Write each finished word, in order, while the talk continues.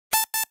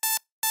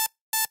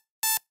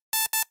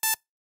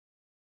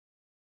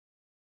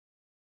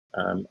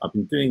I've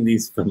been doing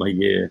these for my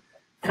year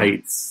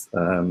 8s,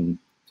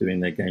 doing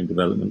their game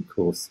development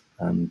course,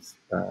 and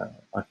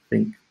I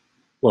think,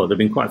 well, they've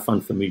been quite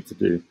fun for me to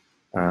do.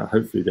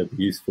 Hopefully they'll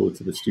be useful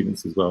to the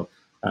students as well.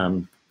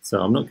 So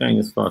I'm not going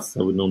as fast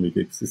as I would normally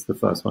do because this is the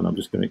first one. I'm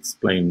just going to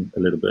explain a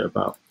little bit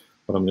about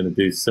what I'm going to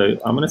do. So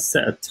I'm going to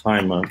set a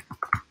timer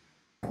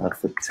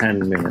for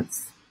 10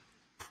 minutes.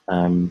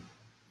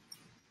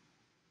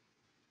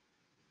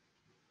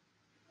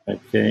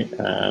 Okay,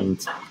 and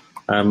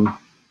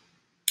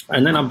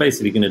then I'm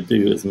basically going to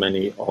do as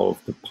many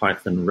of the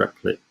Python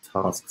REPL.it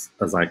tasks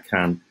as I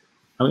can.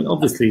 I mean,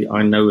 obviously,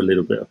 I know a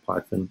little bit of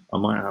Python. I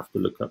might have to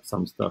look up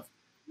some stuff.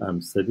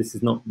 So this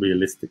is not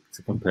realistic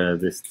to compare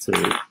this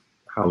to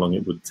how long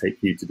it would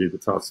take you to do the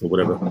tasks or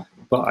whatever.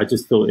 But I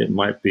just thought it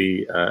might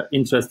be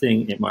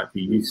interesting, it might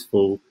be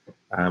useful,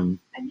 and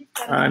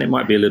it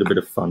might be a little bit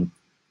of fun.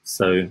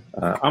 So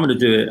I'm going to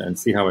do it and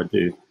see how I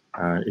do.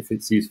 If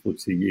it's useful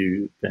to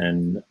you,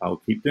 then I'll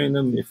keep doing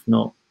them. If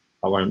not,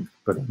 I won't.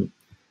 But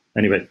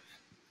anyway,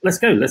 let's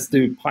go. Let's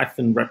do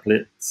Python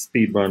REPL.it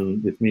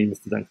speedrun with me,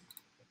 Mr. Denton.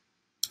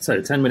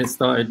 So 10 minutes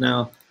started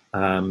now.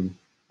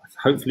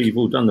 Hopefully you've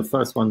all done the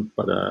first one,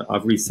 but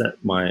I've reset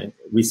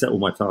all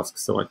my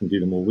tasks so I can do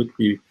them all with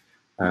you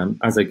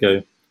as I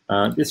go.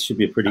 This should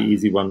be a pretty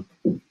easy one.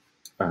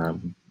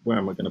 Where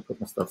am I going to put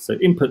my stuff? So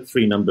input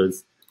 3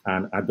 numbers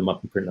and add them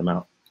up and print them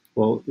out.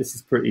 Well, this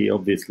is pretty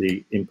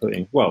obviously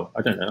inputting. Well,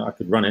 I don't know. I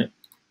could run it.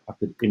 I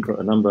could input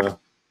a number,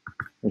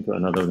 input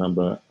another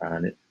number,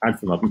 and it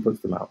adds them up and puts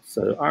them out.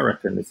 So I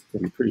reckon this is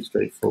going to be pretty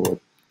straightforward.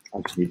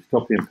 I just need to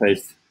copy and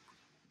paste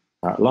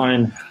that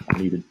line. I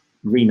need to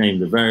rename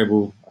the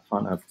variable. I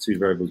can't have 2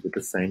 variables with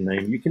the same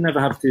name. You can never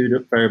have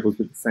 2 variables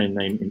with the same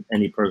name in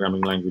any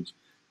programming language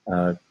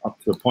up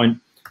to a point.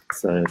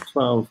 So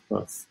 12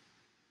 plus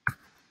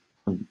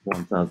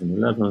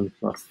 1011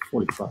 plus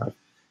 45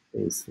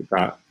 is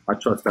that. I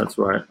trust that's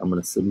right. I'm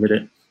going to submit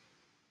it.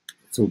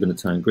 It's all going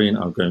to turn green.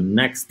 I'll go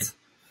next.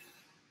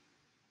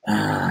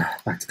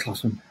 Back to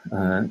classroom.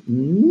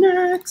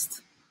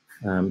 Next.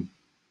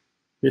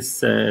 This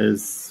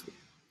says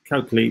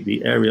calculate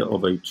the area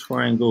of a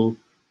triangle.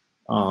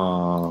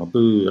 Ah,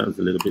 boo, that was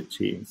a little bit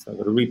cheating. So I've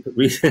got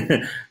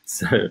to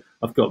so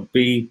I've got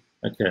B.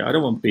 Okay, I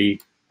don't want B.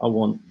 I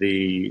want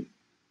the,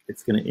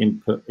 it's going to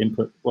input,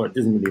 well, it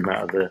doesn't really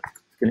matter.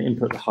 It's going to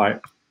input the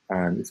height,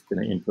 and it's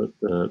going to input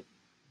the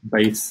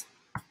base,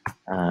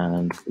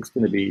 and it's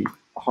going to be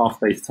half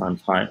base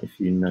times height if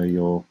you know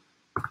your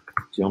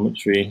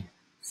geometry.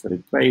 So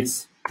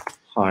base,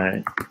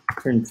 height,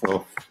 print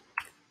off,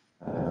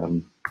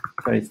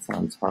 base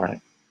times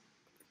height,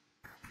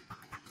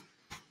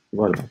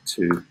 divided by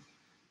 2.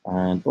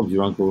 And Bob's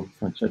your uncle,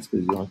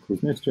 Francesca's your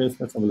uncle's mistress.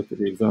 Let's have a look at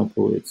the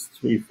example. It's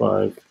 3,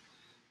 5,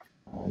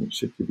 and it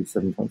should be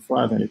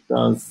 7.5, and it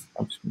does.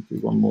 I'm just going to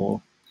do one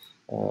more,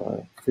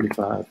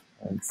 35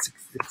 and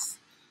 66.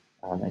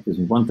 And that gives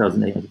me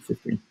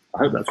 1,815. I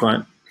hope that's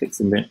right. Click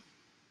submit.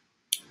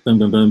 Boom,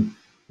 boom, boom.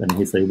 Then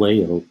he say,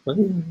 whale.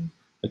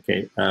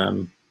 Okay,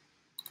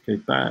 go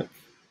back.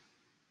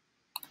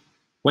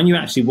 When you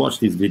actually watch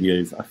these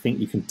videos, I think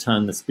you can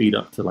turn the speed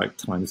up to like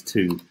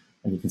 ×2,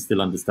 and you can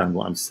still understand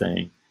what I'm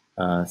saying.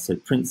 So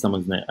print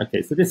someone's name.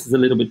 Okay, so this is a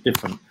little bit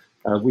different.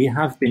 We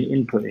have been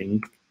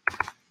inputting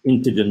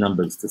integer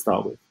numbers to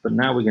start with, but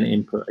now we're going to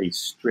input a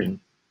string.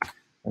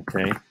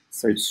 Okay,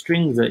 so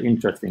strings are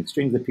interesting.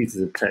 Strings are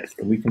pieces of text,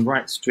 and we can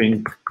write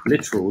string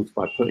literals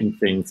by putting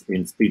things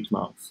in speech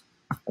marks.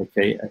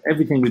 Okay,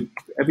 everything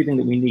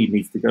that we need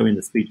needs to go in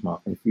the speech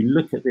mark. And if you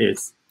look at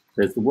this,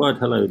 there's the word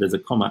hello, there's a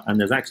comma, and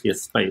there's actually a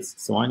space.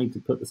 So I need to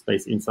put the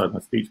space inside my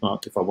speech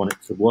mark if I want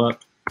it to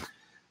work.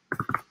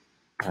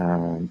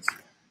 And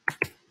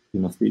do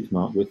my speech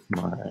mark with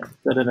my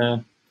da-da-da.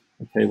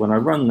 Okay, when I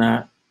run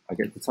that, I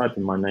get to type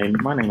in my name.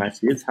 My name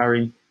actually is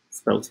Harry,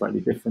 spelled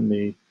slightly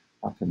differently.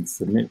 I can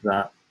submit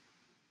that.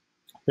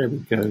 There we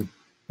go.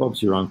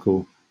 Bob's your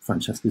uncle.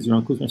 Francesca's your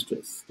uncle's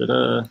mistress.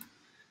 Da-da.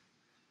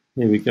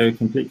 Here we go.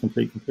 Complete,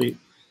 complete, complete.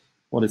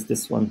 What is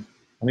this one?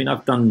 I mean,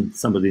 I've done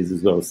some of these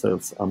as well, so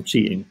I'm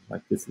cheating.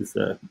 Like, this is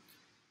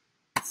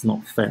it's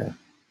not fair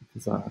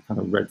because I kind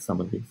of read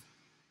some of these.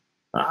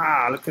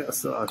 Ah, look at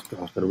this. Oh,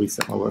 God, I've got to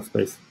reset my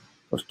workspace.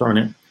 Gosh darn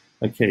it.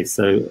 Okay,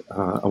 so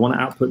I want to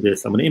output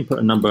this. I'm going to input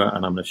a number,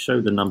 and I'm going to show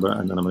the number,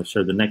 and then I'm going to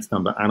show the next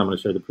number, and I'm going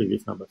to show the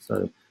previous number.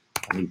 So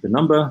I need the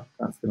number.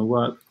 That's going to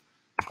work.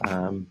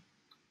 I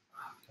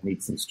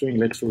need some string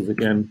literals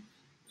again.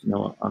 You know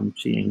what? I'm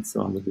cheating,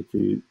 so I'm going to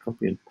do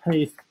copy and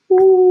paste.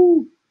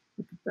 Woo!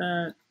 Look at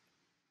that.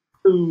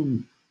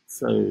 Boom.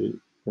 So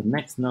the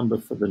next number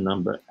for the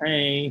number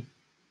A,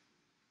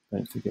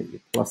 don't forget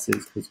your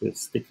pluses because we're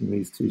sticking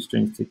these 2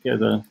 strings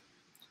together.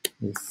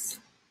 This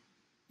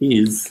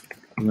is,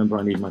 remember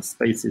I need my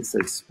spaces,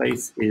 so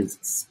space is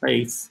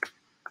space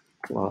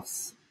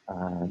plus,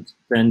 and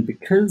then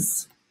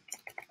because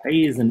A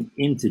is an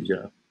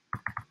integer,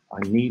 I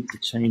need to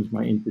change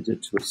my integer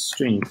to a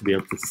string to be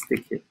able to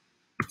stick it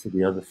to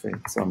the other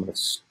thing. So I'm going to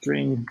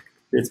string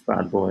this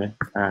bad boy,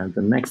 and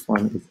the next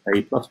one is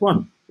A plus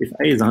 1. If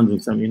A is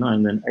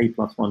 179, then A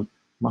plus 1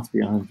 must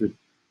be 100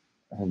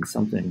 and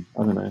something.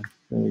 I don't know.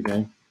 There we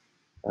go.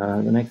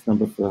 The next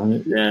number for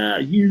 100. Yeah,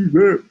 you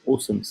were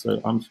awesome.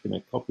 So I'm just going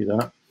to copy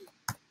that,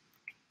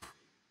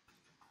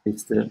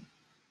 paste it.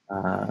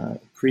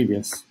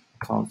 Previous,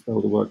 I can't spell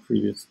the word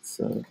previous,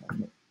 so I'm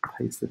going to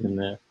paste it in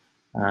there.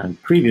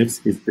 And previous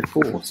is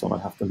before, so I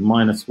have to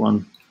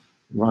 -1,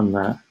 run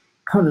that.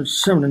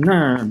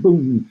 179,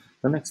 boom.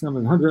 The next number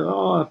is 100.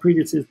 Oh,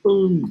 previous is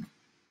boom.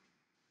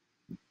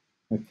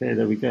 Okay,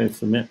 there we go.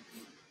 Submit.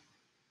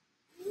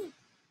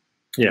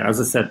 Yeah,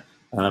 as I said,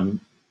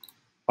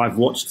 I've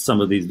watched some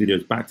of these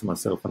videos back to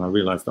myself, and I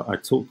realized that I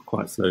talk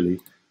quite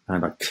slowly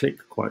and I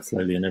click quite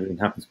slowly, and everything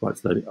happens quite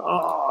slowly.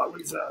 Oh,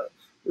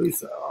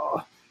 Lisa,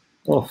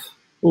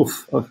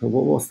 oof. Okay,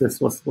 what's this?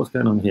 What's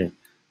going on here?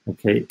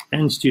 Okay,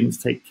 N students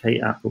take K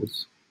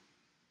apples.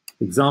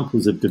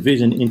 Examples of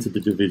division into the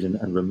division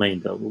and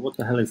remainder. Well, what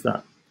the hell is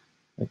that?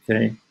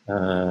 Okay,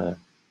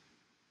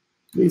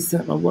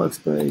 reset my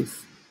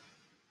workspace.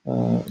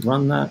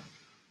 Run that.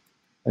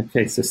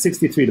 Okay, so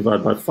 63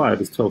 divided by 5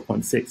 is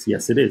 12.6.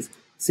 Yes, it is.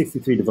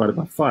 63 divided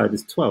by 5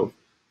 is 12.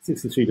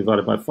 63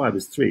 divided by 5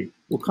 is 3.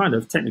 Well, kind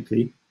of,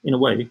 technically, in a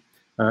way.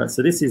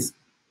 So this is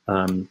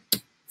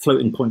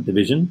floating point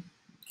division,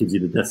 gives you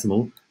the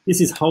decimal.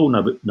 This is whole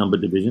number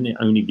division. It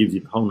only gives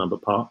you the whole number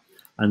part.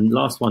 And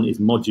last one is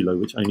modulo,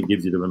 which only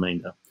gives you the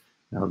remainder.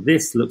 Now,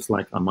 this looks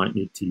like I might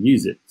need to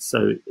use it.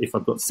 So if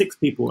I've got 6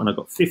 people and I've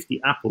got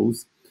 50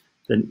 apples,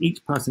 then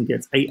each person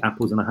gets 8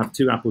 apples and I have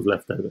 2 apples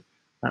left over.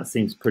 That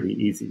seems pretty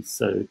easy.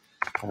 So,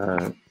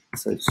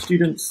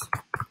 students,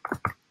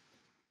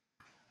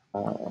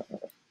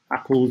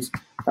 apples.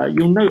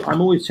 You'll note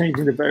I'm always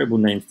changing the variable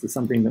names to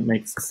something that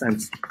makes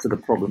sense to the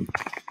problem.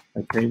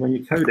 Okay, when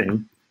you're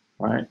coding,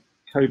 right,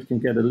 code can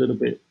get a little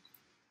bit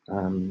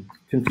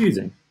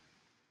confusing.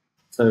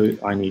 So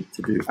I need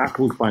to do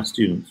apples by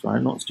students,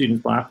 right? Not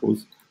students by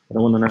apples, but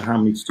I want to know how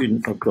many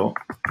students I've got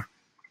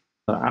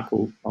per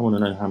apple. I want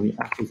to know how many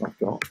apples I've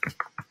got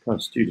per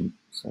student.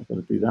 So I've got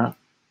to do that.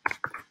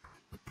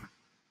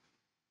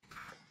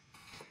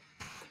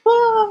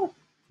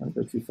 Don't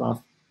go too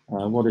fast.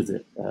 What is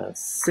it?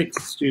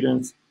 6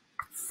 students,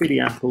 50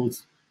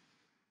 apples.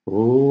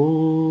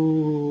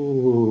 Oh,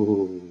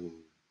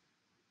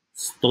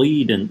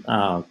 student.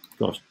 Oh,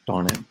 gosh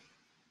darn it.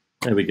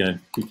 There we go.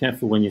 Be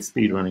careful when you're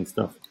speedrunning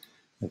stuff.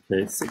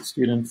 Okay, 6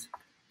 students,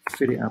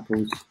 50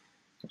 apples.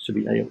 That should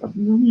be 8.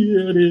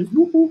 Yeah, it is.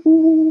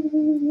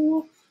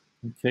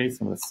 Okay, so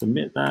I'm going to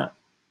submit that.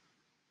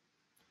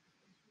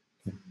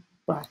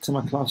 Back to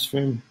my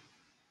classroom.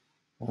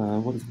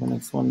 What is the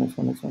next one? Next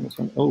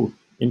one. Oh,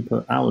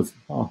 input hours.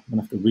 Oh, I'm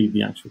going to have to read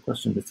the actual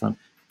question this time.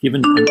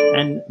 Given an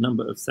n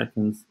number of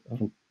seconds,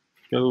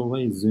 go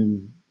away,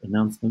 Zoom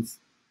announcements.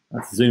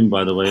 That's Zoom,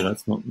 by the way.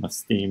 That's not my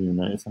Steam. You'll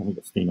notice I haven't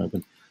got Steam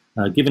open.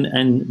 Given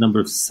n number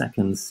of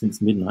seconds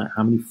since midnight,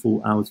 how many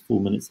full hours, 4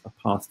 minutes are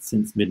passed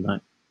since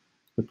midnight?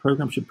 The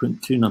program should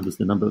print 2 numbers,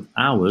 the number of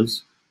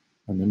hours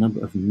and the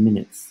number of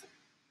minutes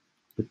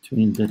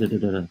between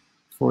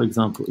For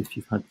example, if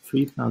you've had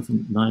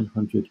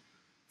 3,900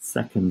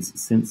 seconds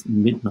since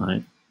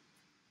midnight,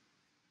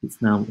 it's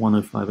now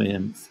 1:05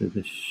 a.m. So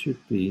there should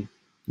be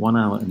 1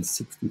 hour and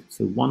 60.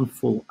 So 1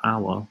 full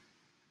hour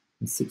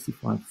and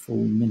 65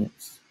 full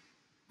minutes.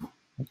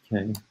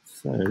 Okay,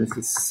 so this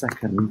is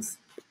seconds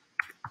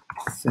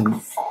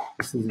since.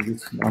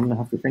 I'm going to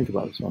have to think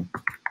about this one.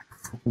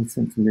 Seconds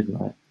since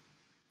midnight.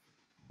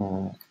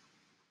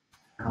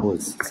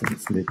 Hours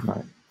since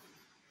midnight.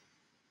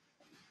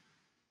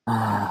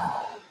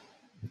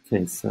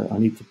 Okay, so I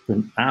need to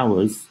print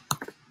hours,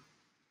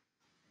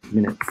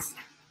 minutes.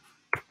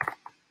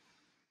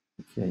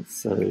 Okay,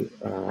 so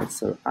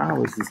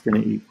hours is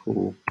going to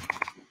equal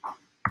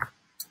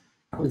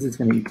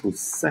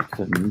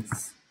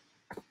seconds,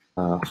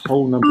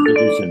 whole number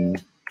division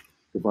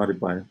divided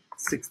by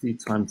 60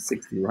 times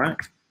 60, right?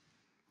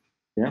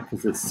 Yeah,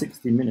 because there's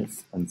 60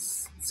 minutes and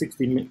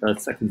 60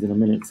 seconds in a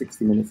minute,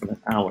 60 minutes in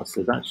an hour.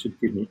 So that should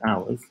give me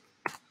hours.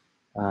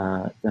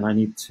 Then I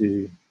need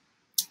to,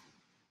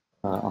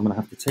 I'm going to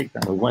have to take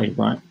that away,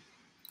 right?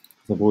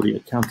 Because I've already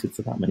accounted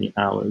for that many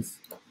hours.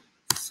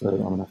 So I'm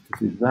going to have to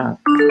do that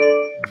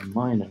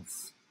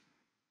minus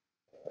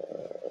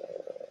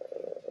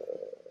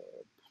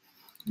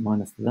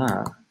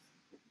that.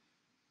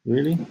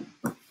 Really?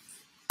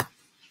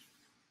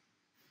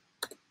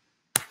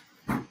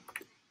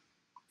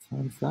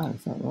 Times that,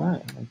 is that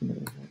right? Am I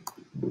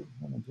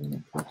doing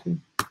it correctly?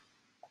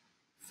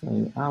 So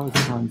hours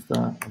times that,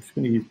 I'm just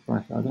going to use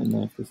bracket, I don't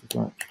know if this is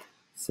right.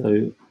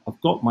 So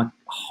I've got my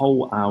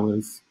whole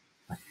hours,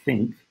 I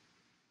think.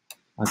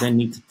 I then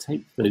need to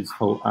take those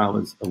whole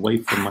hours away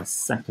from my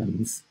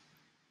seconds,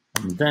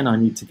 and then I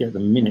need to get the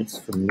minutes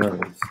from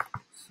those.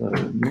 So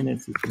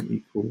minutes is going to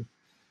equal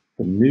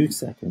the new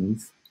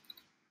seconds,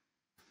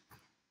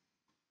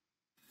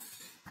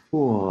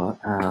 or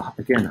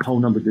again, whole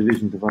number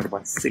division divided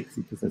by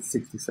 60, because there's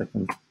 60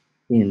 seconds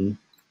in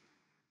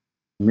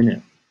a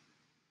minute.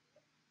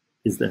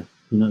 Is there?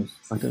 Who knows?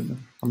 I don't know.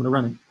 I'm going to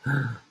run it.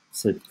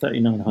 So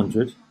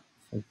 3,900.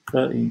 So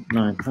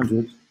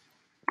 3,900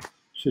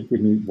 Should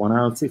give me 1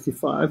 hour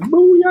 65.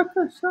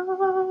 Booyakasha!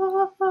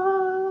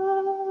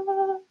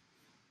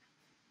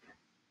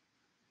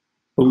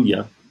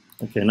 Booyah.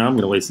 Okay, now I'm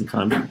going to waste some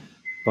time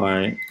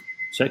by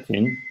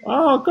checking.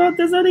 Oh God,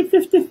 there's only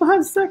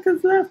 55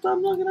 seconds left.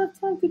 I'm not going to have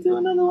time to do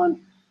another one.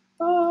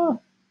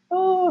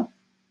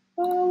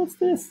 What's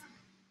this?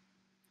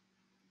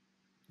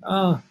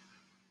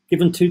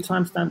 Given 2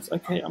 timestamps.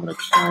 Okay, I'm going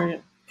to try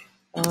it.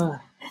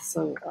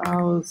 So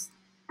hours,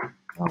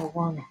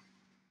 R1,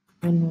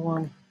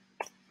 N1.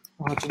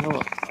 Oh, do you know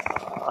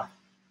what?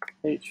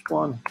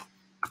 H1,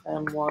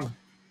 M1,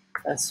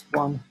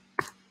 S1,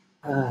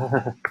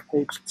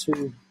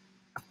 H2,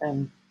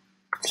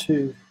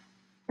 M2,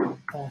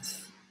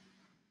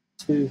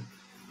 S2 is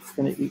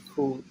going to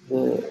equal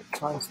the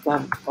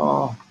timestamp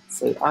R,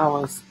 so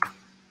hours.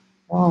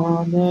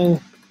 Oh no,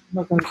 I'm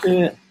not going to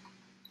do it.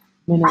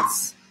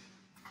 Minutes,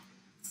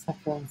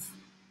 seconds,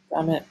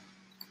 damn it.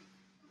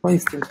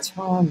 Wasting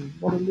time,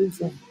 what a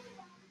loser.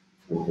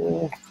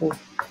 So,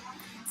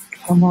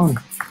 come on.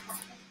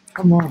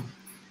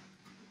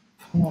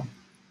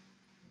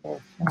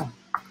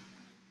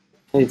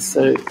 Okay,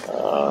 so,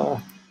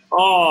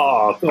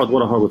 oh God,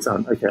 what a horrible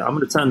sound. Okay, I'm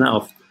going to turn that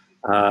off.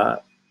 I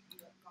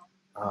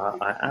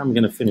am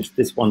going to finish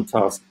this one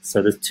task.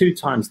 So there's 2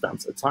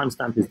 timestamps. A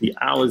timestamp is the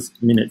hours,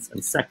 minutes,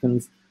 and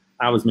seconds.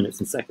 Hours, minutes,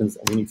 and seconds,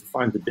 and we need to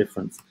find the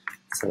difference.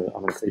 So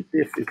I'm going to say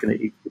diff is going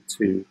to equal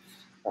to,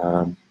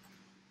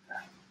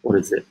 what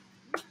is it?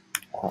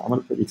 I'm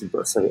going to put these in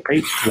both. So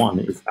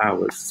H1 is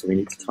hours, so we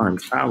need to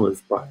times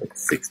hours by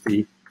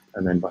 60,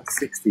 and then by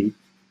 60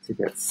 to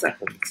get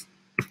seconds.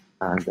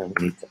 And then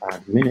we need to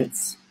add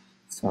minutes.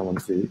 So I'm going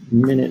to do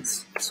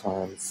minutes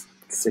times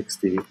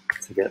 60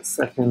 to get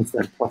seconds,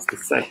 then plus the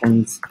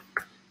seconds.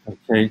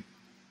 Okay,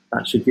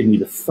 that should give me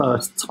the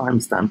first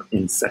timestamp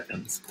in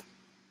seconds.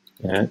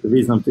 Yeah, the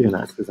reason I'm doing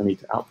that is because I need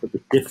to output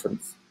the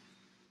difference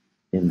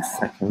in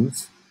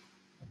seconds.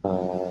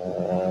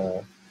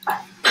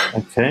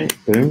 Okay,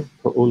 boom,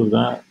 put all of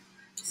that.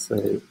 So,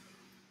 and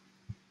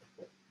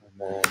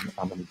then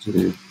I'm going to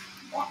do,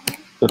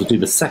 got to do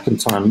the second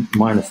time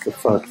minus the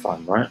first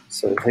time, right?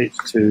 So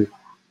H2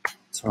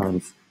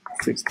 times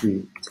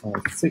 60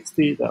 times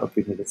 60, that'll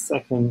give me the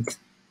seconds,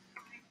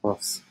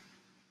 plus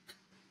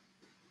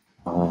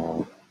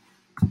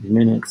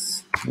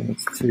minutes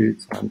 2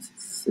 times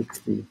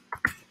 60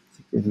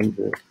 to give me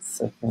the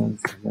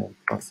seconds, and then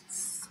plus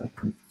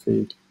seconds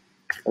 2.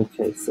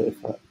 Okay, so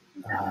if I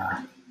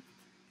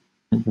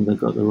think I've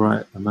got the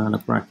right amount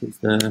of brackets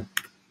there.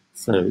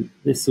 So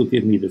this will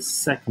give me the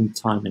second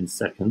time in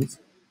seconds.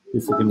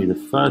 This will give me the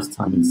first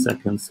time in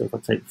seconds. So if I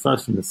take the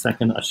first from the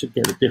second, I should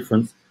get the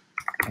difference,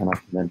 and I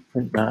can then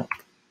print that.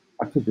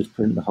 I could just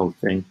print the whole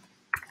thing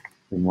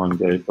in one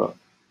go, but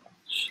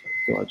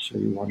I thought I'd show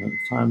you one at a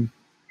time.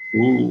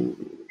 Ooh,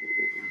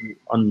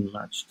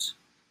 unmatched.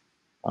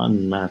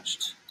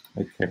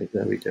 Okay,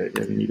 there we go.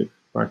 Yeah, we need a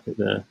bracket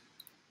there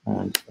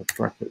and a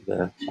bracket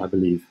there, I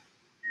believe.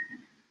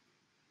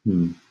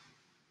 Let's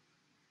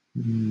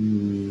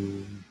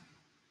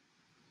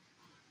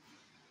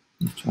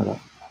try that.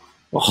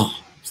 Oh,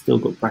 still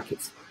got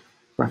brackets.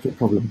 Bracket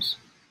problems.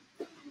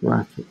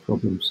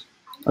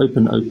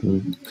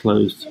 Open,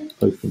 closed,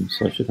 open.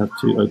 So I should have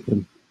 2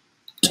 open,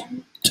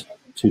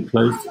 2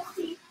 closed.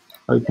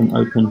 Open,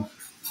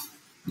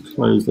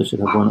 closed. I should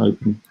have 1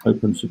 open.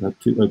 Open should have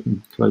 2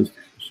 open. Closed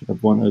should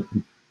have 1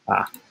 open.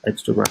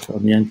 Extra bracket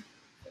on the end.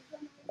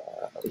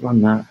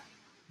 Run that.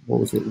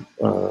 What was it?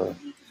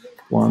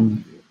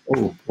 1,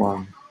 2,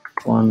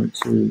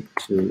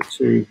 2,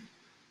 2,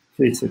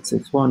 3, 6,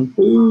 6, 1.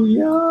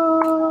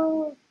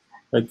 Booyah!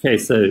 Okay,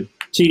 so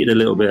cheated a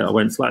little bit. I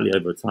went slightly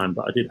over time,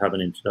 but I did have an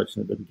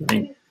introduction at the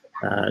beginning.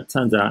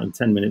 Turns out in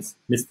 10 minutes,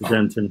 Mr.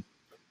 Denton,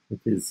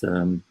 with his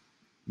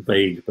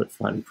vague but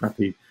slightly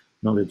crappy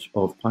knowledge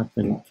of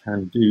Python,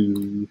 can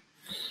do,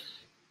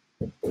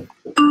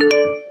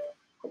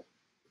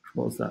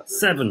 what was that?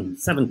 7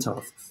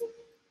 tasks.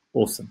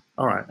 Awesome.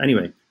 All right.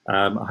 Anyway,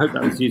 I hope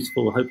that was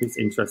useful. I hope it's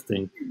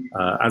interesting.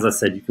 As I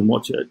said, you can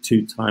watch it at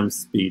 2 times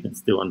speed and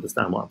still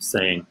understand what I'm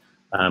saying.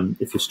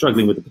 If you're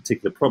struggling with a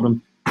particular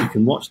problem, you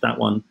can watch that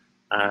one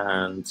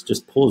and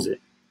just pause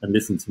it and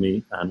listen to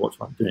me and watch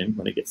what I'm doing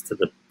when it gets to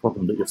the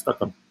problem that you're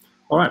stuck on.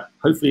 All right.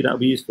 Hopefully that'll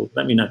be useful.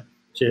 Let me know.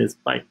 Cheers.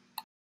 Bye.